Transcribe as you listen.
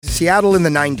Seattle in the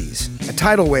 90s. A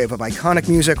tidal wave of iconic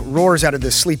music roars out of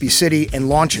this sleepy city and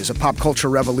launches a pop culture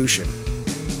revolution.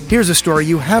 Here's a story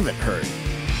you haven't heard.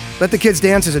 Let the Kids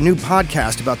Dance is a new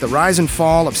podcast about the rise and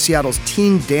fall of Seattle's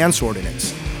teen dance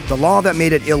ordinance, the law that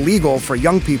made it illegal for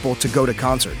young people to go to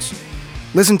concerts.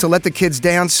 Listen to Let the Kids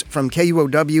Dance from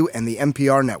KUOW and the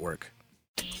NPR network.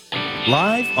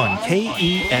 Live on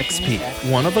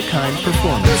KEXP, one-of-a-kind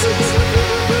performances.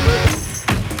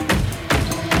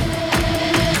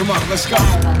 Come on, let's go.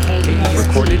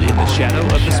 Recorded in the shadow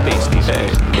of the space station. Hey,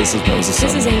 this is Moses.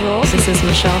 This is April. This is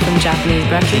Michelle from Japanese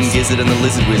Breakfast. King Gizzard and the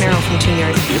Lizard Wizard. Meryl from Teen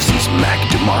Yards. This is Mac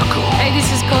DeMarco. Hey,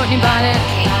 this is Courtney Bonnet.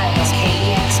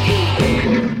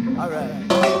 KEXP. All right.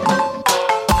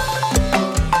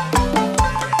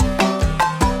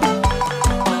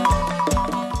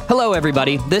 Hello,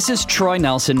 everybody. This is Troy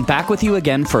Nelson, back with you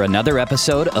again for another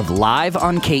episode of Live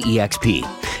on KEXP.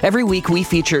 Every week, we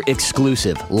feature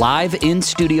exclusive, live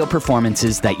in-studio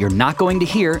performances that you're not going to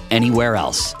hear anywhere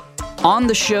else. On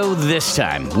the show this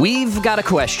time, we've got a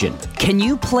question. Can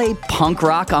you play punk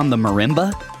rock on the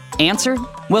marimba? Answer?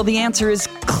 Well, the answer is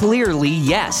clearly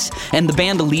yes. And the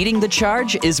band leading the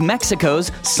charge is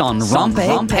Mexico's Son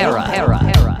Rompe Para.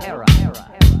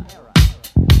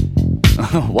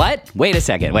 What? Wait a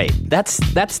second. Wait,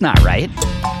 that's not right.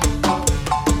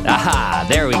 Aha,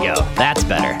 there we go. That's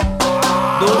better.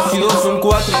 2 y 2 son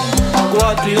 4,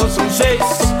 4 y 2 son 6,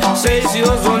 6 y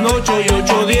 2 son 8 y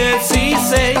 8,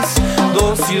 16.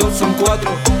 2 y 2 son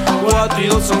 4, 4 y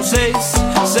 2 son 6,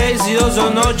 6 y 2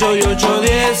 son 8 y 8,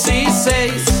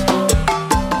 16.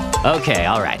 Okay,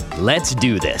 all right. Let's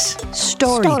do this.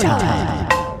 Story time.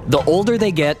 The older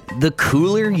they get, the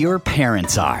cooler your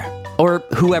parents are. Or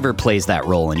whoever plays that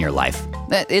role in your life.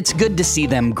 It's good to see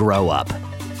them grow up.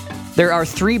 There are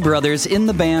 3 brothers in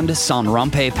the band Son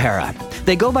Rompe Para.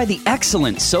 They go by the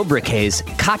excellent sobriquets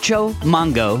Cacho,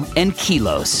 Mongo, and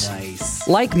Kilos. Nice.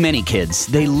 Like many kids,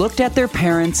 they looked at their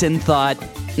parents and thought,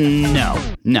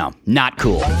 no, not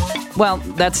cool. Well,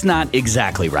 that's not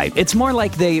exactly right. It's more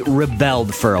like they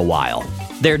rebelled for a while.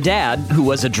 Their dad, who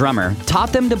was a drummer,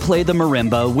 taught them to play the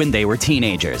marimba when they were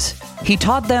teenagers. He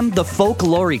taught them the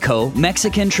folklorico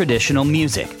Mexican traditional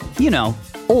music. You know,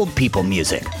 old people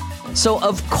music. So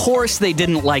of course they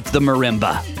didn't like the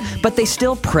marimba. But they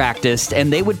still practiced,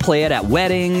 and they would play it at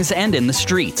weddings and in the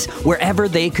streets, wherever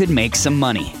they could make some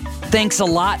money. Thanks a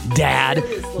lot, Dad.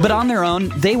 But on their own,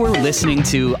 they were listening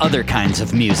to other kinds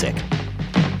of music.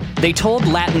 They told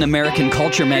Latin American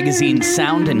culture magazine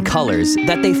Sound and Colors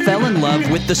that they fell in love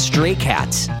with the Stray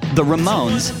Cats, the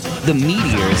Ramones, the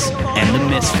Meteors, and the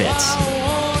Misfits.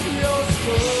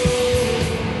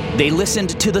 They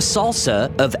listened to the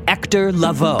salsa of Hector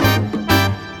Lavoe.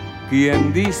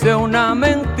 Quien dice una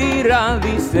mentira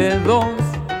dice 2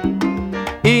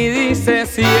 y dice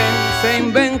 100, se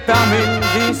inventa 1000,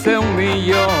 dice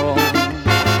 1,000,000.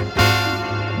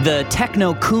 The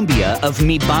techno cumbia of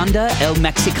Mi Banda El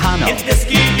Mexicano. Quien te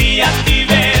escribía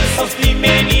versos,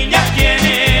 dime niña quién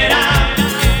era.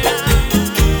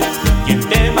 Quien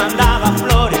te mandaba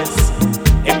flores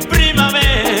en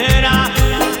primavera.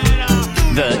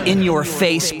 The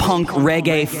in-your-face punk,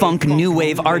 reggae, funk, new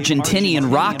wave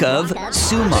Argentinian rock of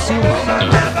Sumo.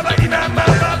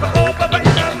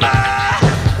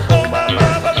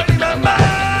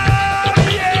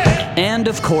 And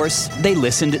of course, they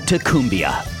listened to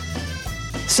cumbia.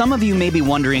 Some of you may be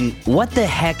wondering, what the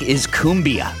heck is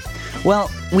cumbia?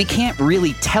 Well, we can't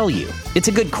really tell you. It's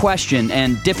a good question,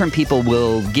 and different people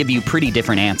will give you pretty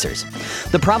different answers.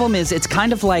 The problem is, it's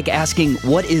kind of like asking,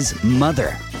 what is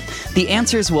mother? The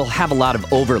answers will have a lot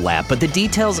of overlap, but the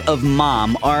details of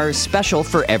mom are special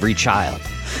for every child.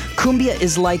 Cumbia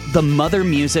is like the mother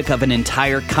music of an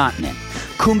entire continent.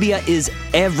 Cumbia is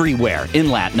everywhere in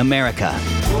Latin America.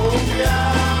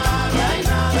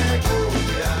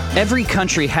 Every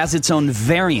country has its own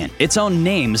variant, its own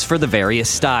names for the various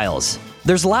styles.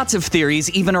 There's lots of theories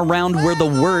even around where the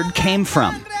word came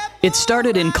from. It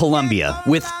started in Colombia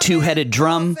with 2-headed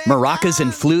drum, maracas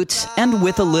and flutes, and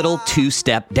with a little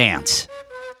 2-step dance.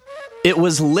 It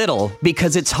was little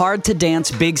because it's hard to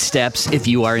dance big steps if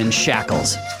you are in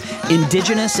shackles.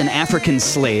 Indigenous and African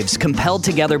slaves, compelled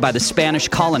together by the Spanish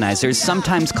colonizers,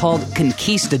 sometimes called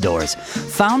conquistadors,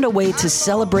 found a way to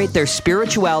celebrate their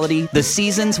spirituality, the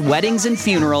seasons, weddings, and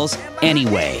funerals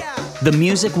anyway. The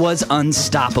music was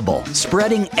unstoppable,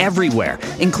 spreading everywhere,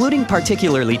 including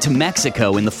particularly to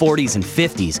Mexico in the 40s and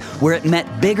 50s, where it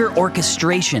met bigger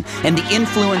orchestration and the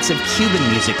influence of Cuban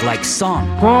music like song.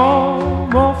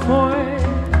 ¿Cómo fue?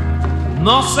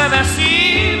 No sé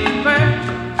decirte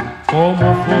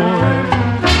cómo fue.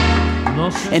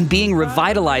 and being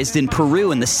revitalized in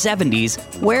Peru in the 70s,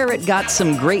 where it got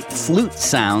some great flute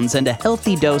sounds and a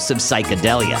healthy dose of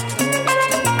psychedelia.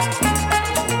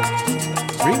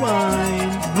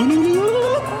 Rewind.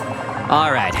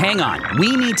 All right, hang on.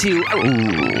 We need to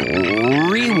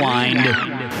rewind.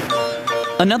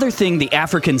 Another thing the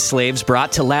African slaves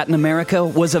brought to Latin America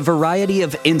was a variety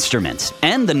of instruments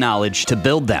and the knowledge to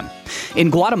build them. In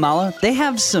Guatemala, they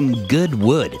have some good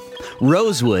wood,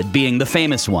 rosewood being the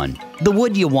famous one, the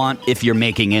wood you want if you're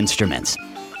making instruments.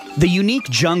 The unique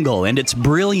jungle and its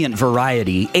brilliant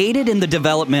variety aided in the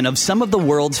development of some of the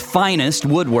world's finest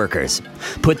woodworkers.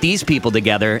 Put these people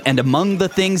together, and among the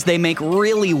things they make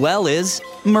really well is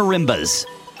marimbas.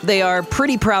 They are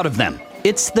pretty proud of them.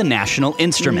 It's the national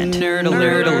instrument. Nerd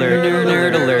alert, alert,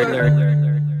 nerd alert.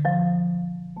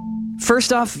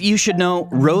 First off, you should know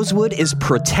rosewood is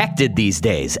protected these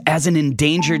days as an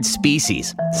endangered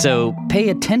species, so pay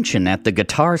attention at the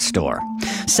guitar store.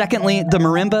 Secondly, the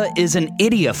marimba is an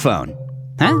idiophone.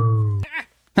 Huh?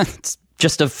 It's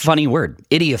just a funny word,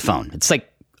 idiophone. It's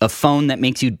like a phone that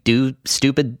makes you do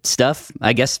stupid stuff.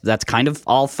 I guess that's kind of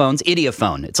all phones.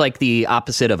 Idiophone. It's like the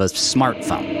opposite of a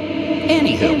smartphone.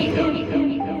 Anywho.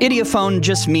 Idiophone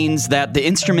just means that the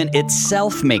instrument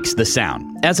itself makes the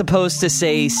sound, as opposed to,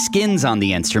 say, skins on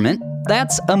the instrument.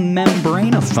 That's a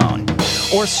membranophone.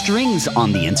 Or strings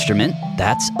on the instrument.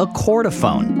 That's a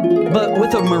chordophone. But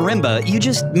with a marimba, you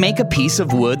just make a piece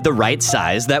of wood the right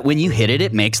size that when you hit it,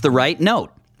 it makes the right note.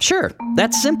 Sure,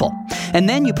 that's simple. And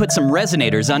then you put some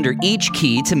resonators under each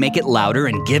key to make it louder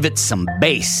and give it some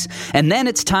bass. And then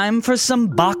it's time for some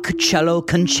Bach cello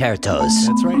concertos.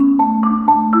 That's right.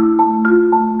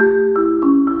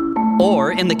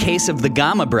 Or, in the case of the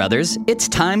Gama brothers, it's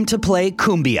time to play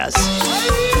cumbias.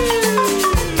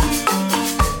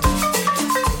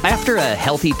 After a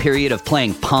healthy period of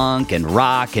playing punk and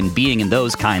rock and being in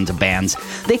those kinds of bands,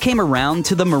 they came around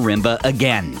to the marimba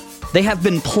again. They have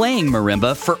been playing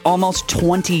marimba for almost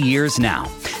 20 years now,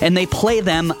 and they play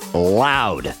them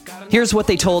loud. Here's what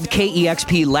they told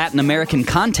KEXP Latin American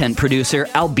content producer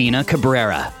Albina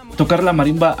Cabrera. Tocar la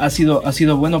marimba ha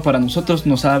sido bueno para nosotros,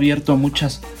 nos ha abierto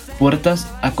muchas puertas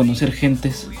a conocer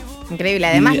gentes. Increíble,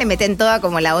 además le meten toda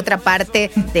como la otra parte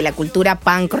de la cultura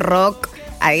punk rock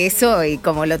a eso y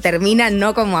como lo terminan,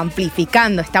 ¿no? Como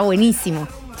amplificando, está buenísimo.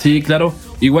 Sí, claro.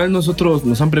 Igual nosotros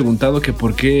nos han preguntado que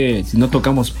por qué si no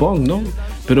tocamos punk, ¿no?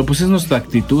 Pero pues es nuestra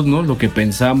actitud, ¿no? Lo que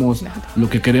pensamos, lo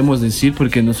que queremos decir,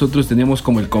 porque nosotros teníamos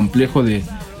como el complejo de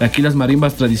aquí las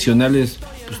marimbas tradicionales,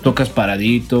 pues tocas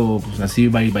paradito, pues así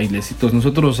bailecitos.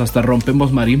 Nosotros hasta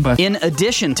rompemos marimbas. In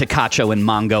addition to Cacho and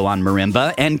Mongo on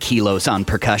marimba and Kilos on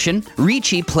percussion,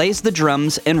 Richie plays the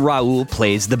drums and Raul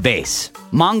plays the bass.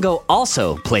 Mongo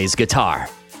also plays guitar.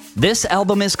 This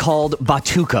album is called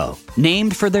Batuco,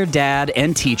 named for their dad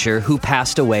and teacher who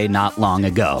passed away not long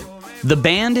ago. The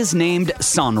band is named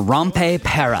Son Rompe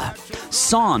Para.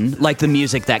 Son, like the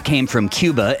music that came from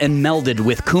Cuba and melded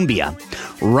with cumbia.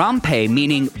 Rompe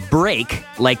meaning break,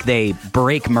 like they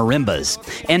break marimbas.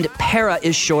 And Para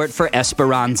is short for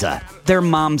Esperanza, their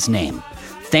mom's name.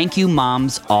 Thank you,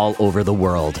 moms all over the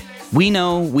world. We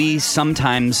know we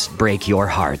sometimes break your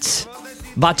hearts.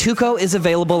 Batuco is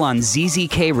available on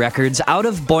ZZK Records out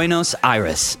of Buenos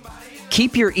Aires.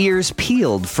 Keep your ears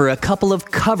peeled for a couple of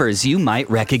covers you might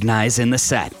recognize in the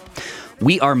set.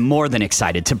 We are more than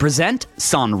excited to present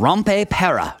Son Rompe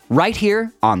Para right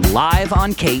here on Live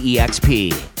on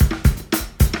KEXP.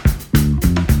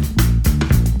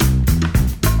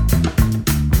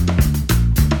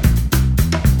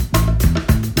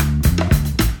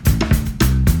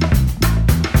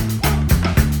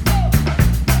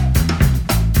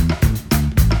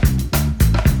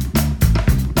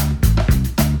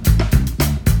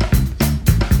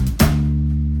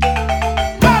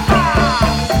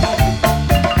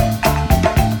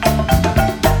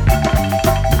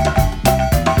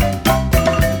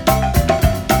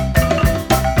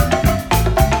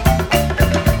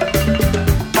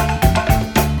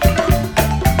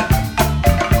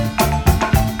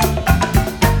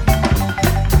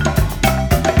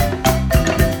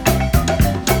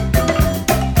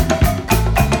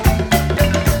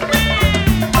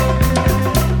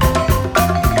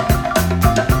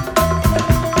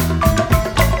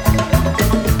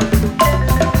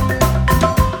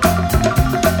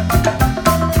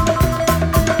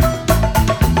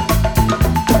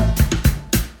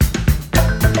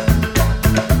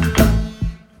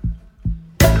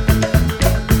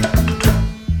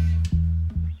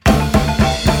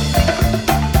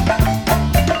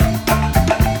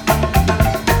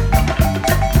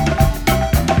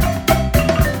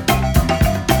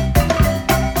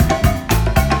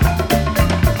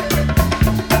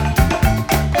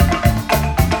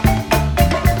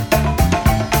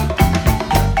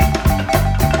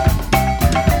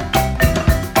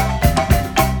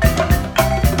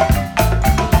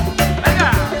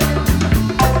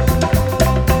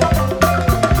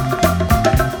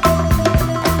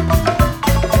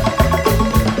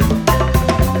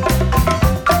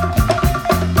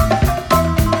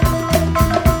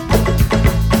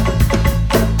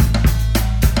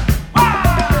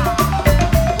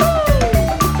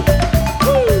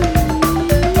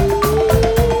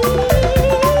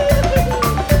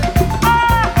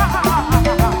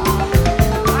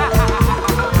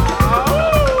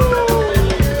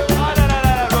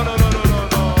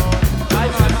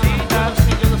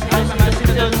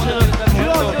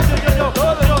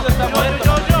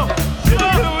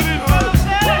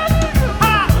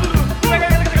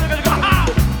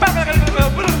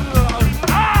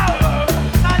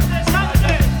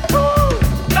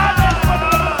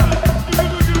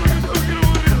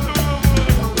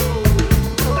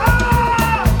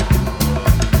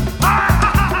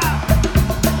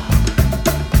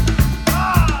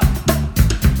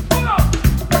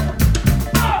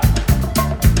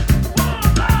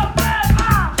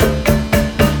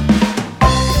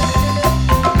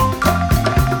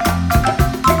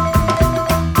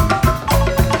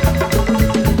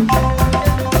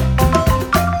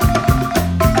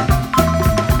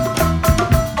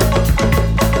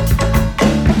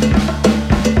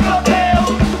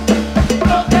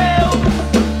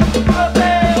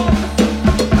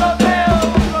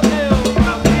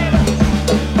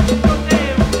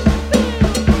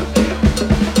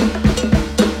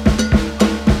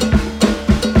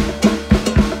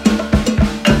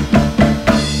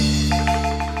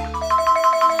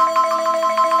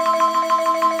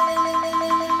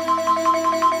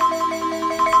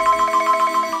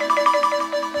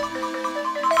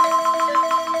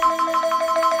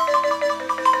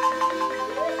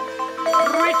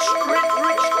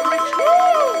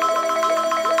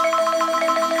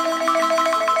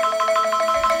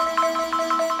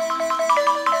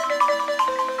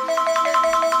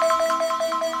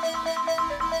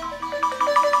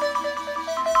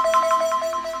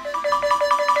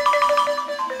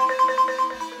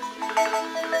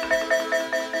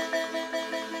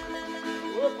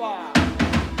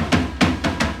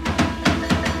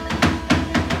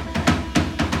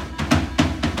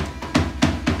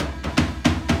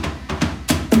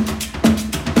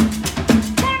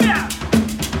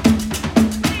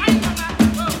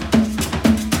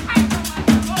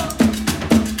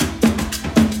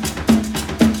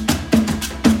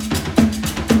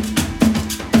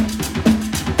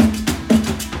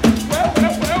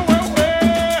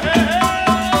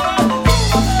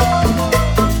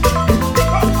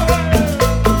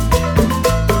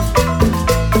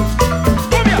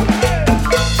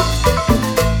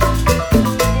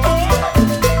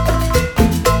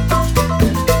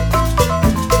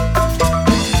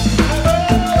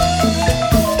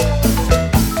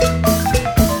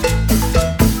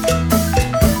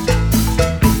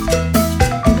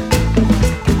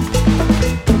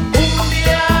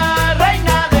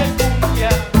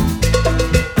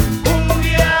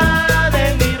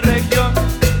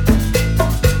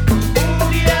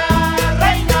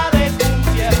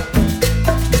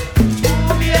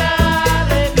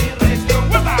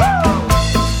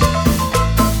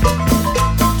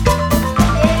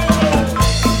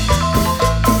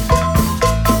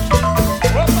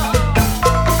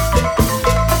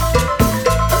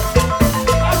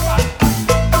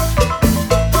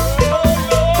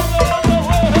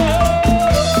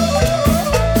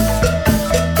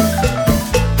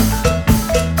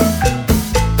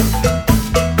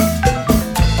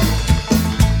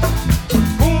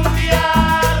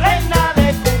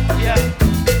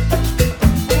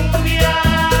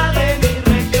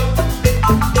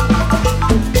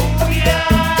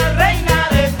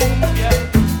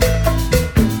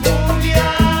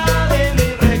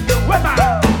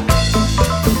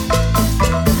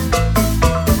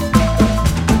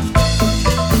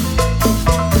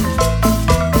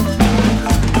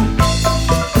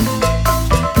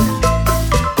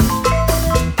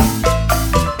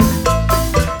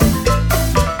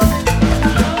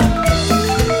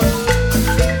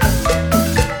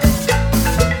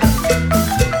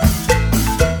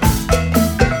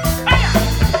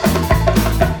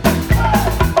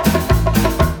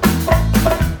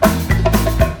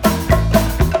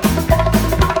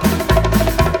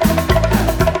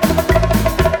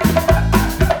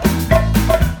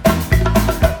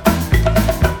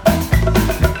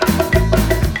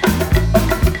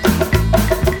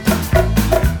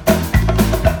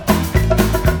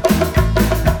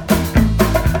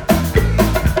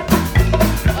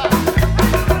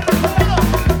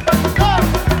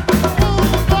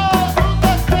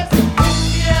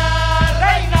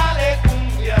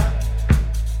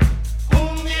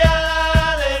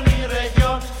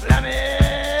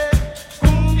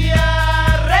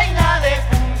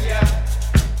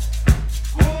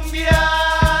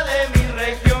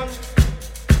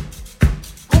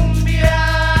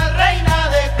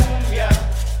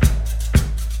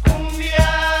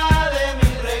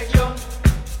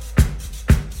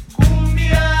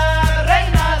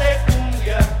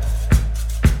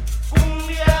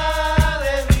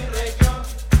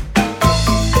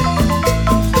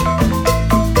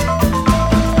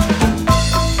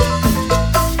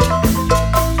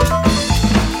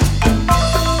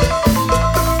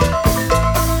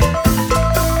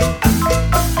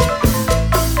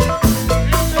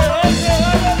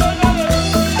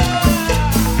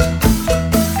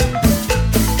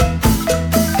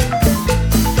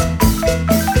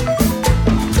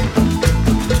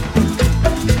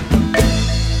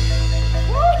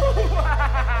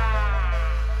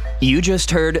 You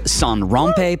just heard Son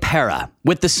Rompe Para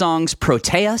with the songs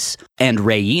Proteas and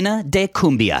Reina de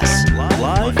Cumbias.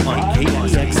 Live on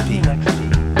KPXP.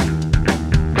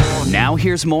 Now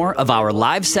here's more of our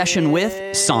live session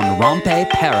with Son Rompe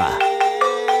Para.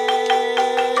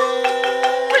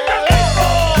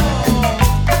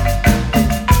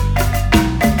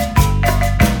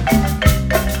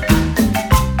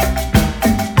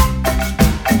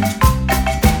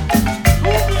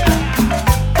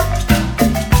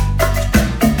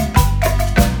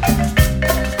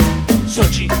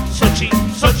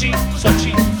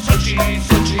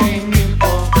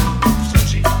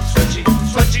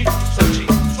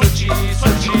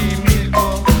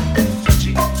 Xochimilco,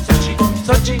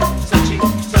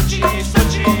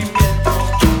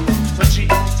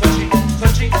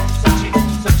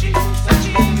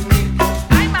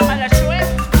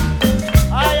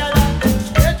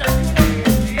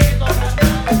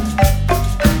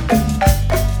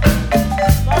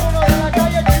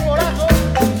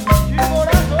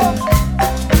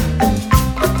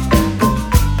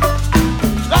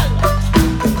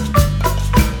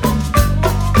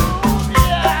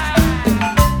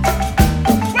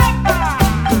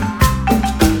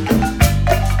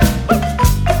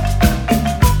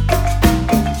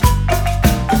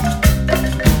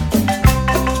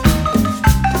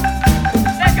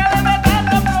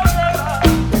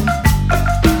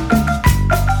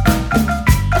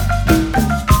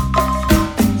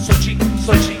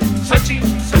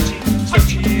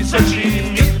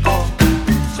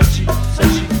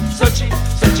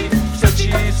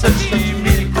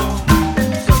 Xochimilco,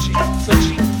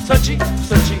 Xochimilco,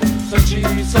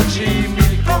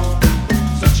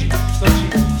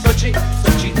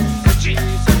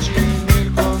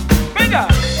 Xochimilco. Venga.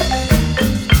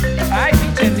 Ay,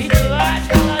 pinchecito.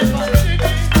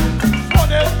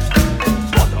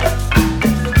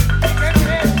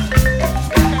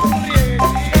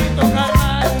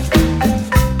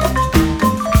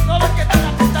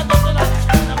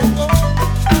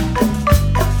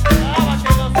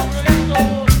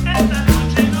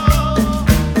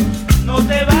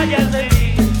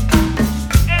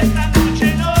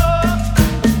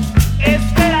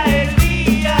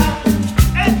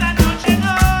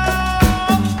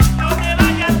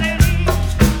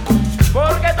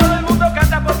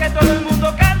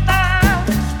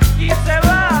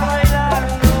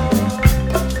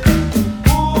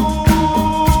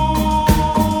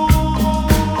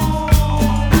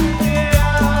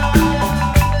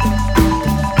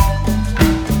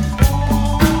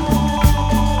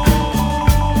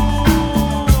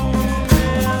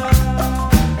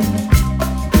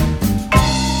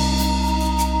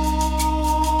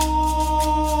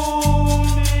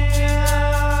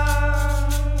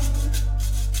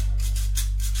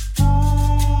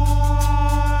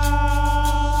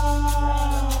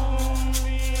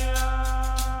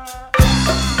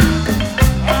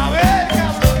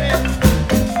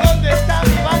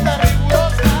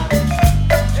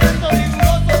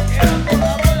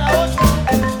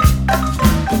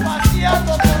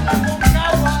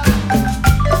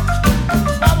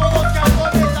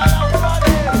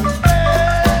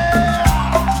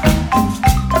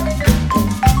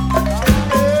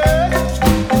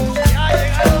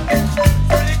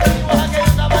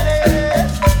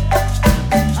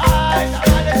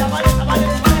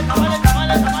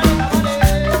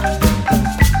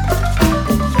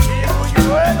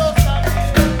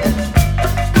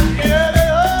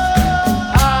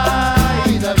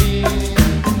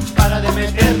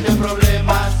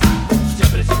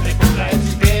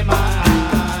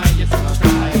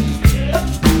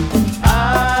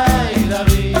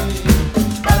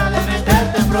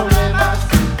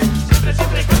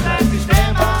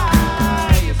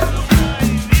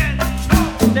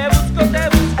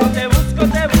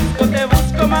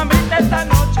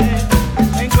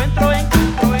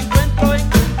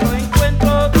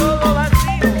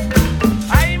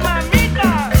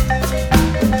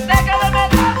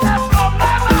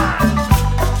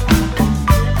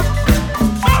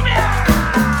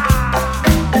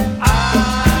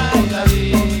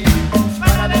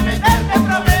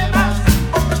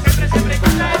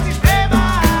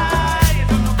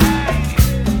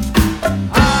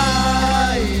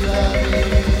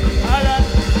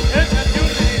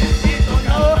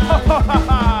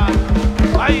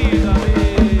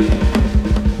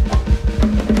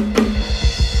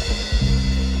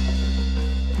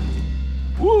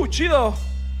 Chido.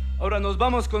 Ahora nos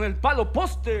vamos con el palo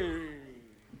poste.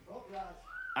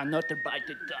 Another bite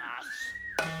the dust.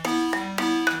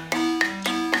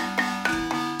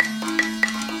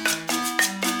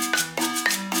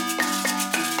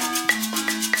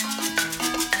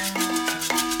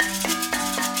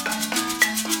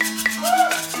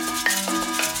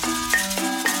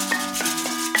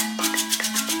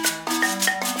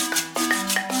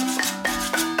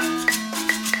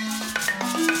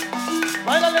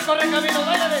 Báilale, corre camino,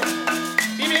 báilale.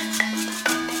 Vivi.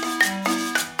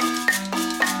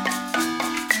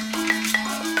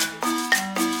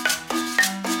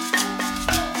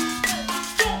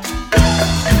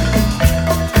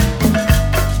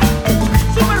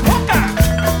 Super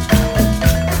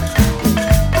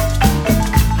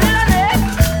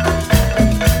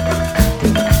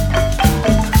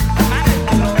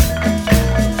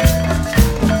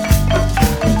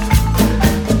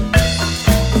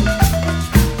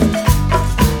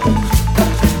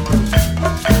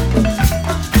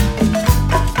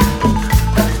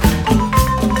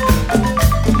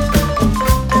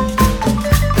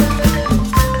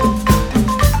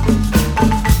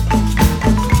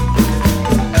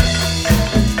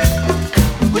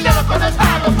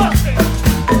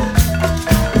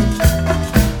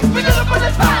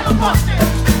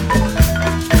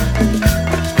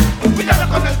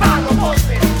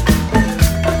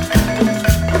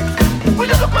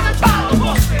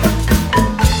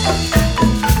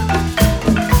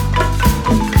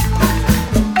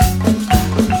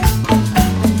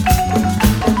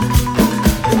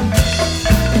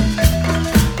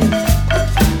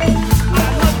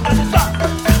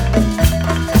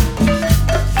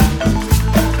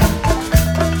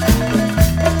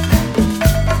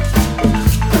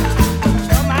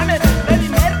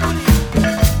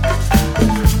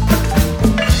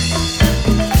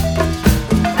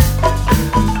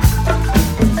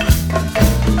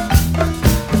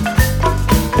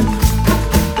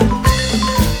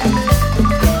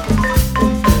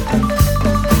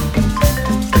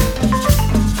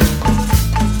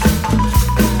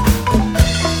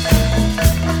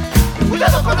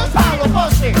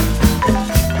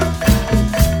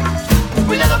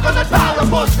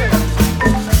poste.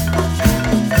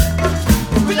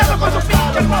 Cuidado con los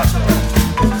pinches postes.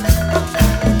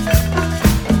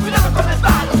 Cuidado con el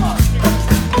palo poste.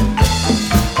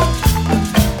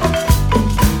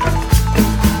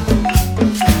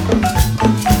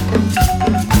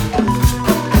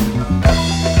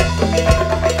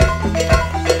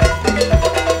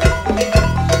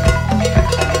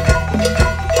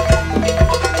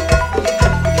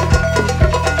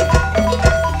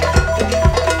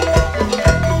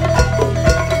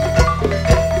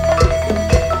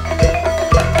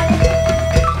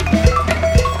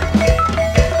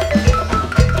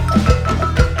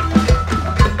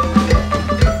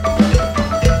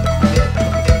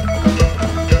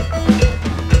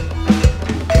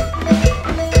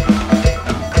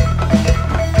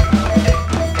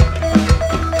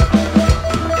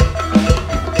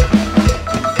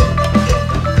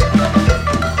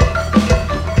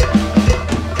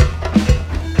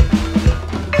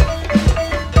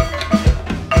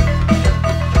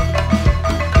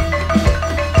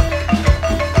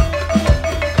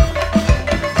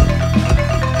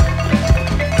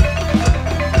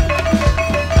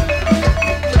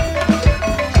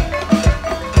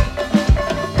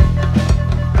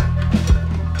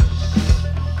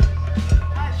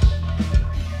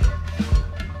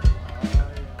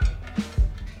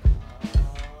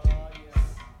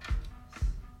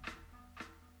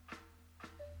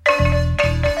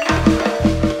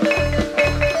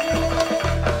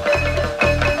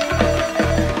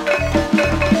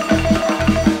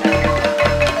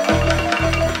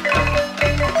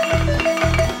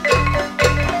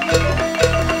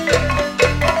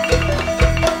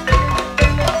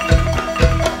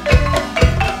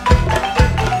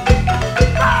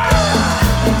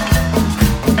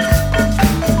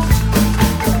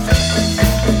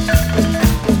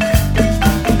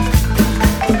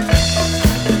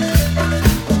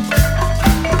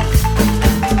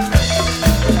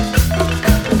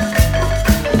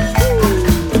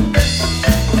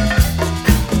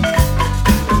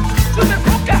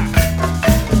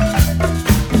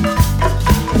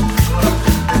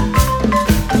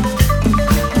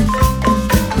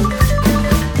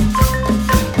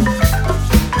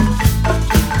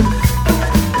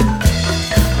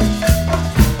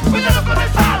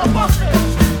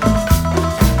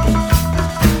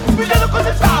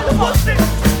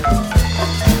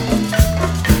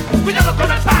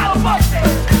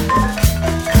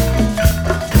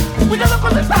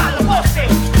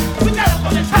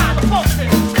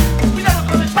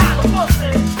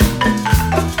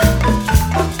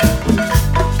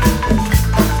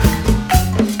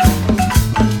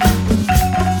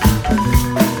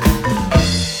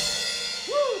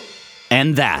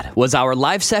 And that was our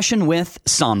live session with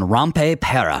Son Rompe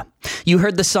Pera. You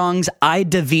heard the songs I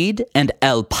David and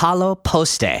El Palo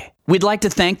Poste. We'd like to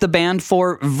thank the band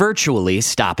for virtually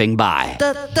stopping by.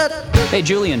 Hey,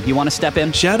 Julian, you want to step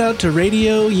in? Shout out to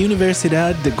Radio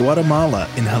Universidad de Guatemala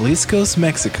in Jalisco,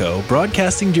 Mexico,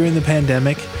 broadcasting during the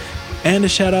pandemic. And a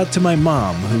shout out to my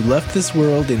mom, who left this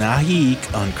world in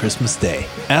Ajiic on Christmas Day.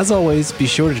 As always, be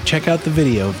sure to check out the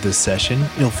video of this session.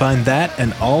 You'll find that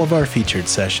and all of our featured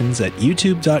sessions at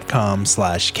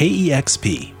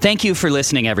youtube.com/KEXP. Thank you for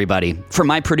listening, everybody. For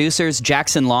my producers,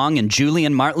 Jackson Long and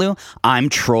Julian Martlew, I'm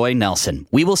Troy Nelson.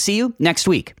 We will see you next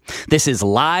week. This is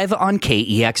Live on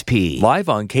KEXP. Live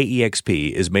on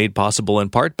KEXP is made possible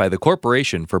in part by the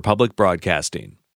Corporation for Public Broadcasting.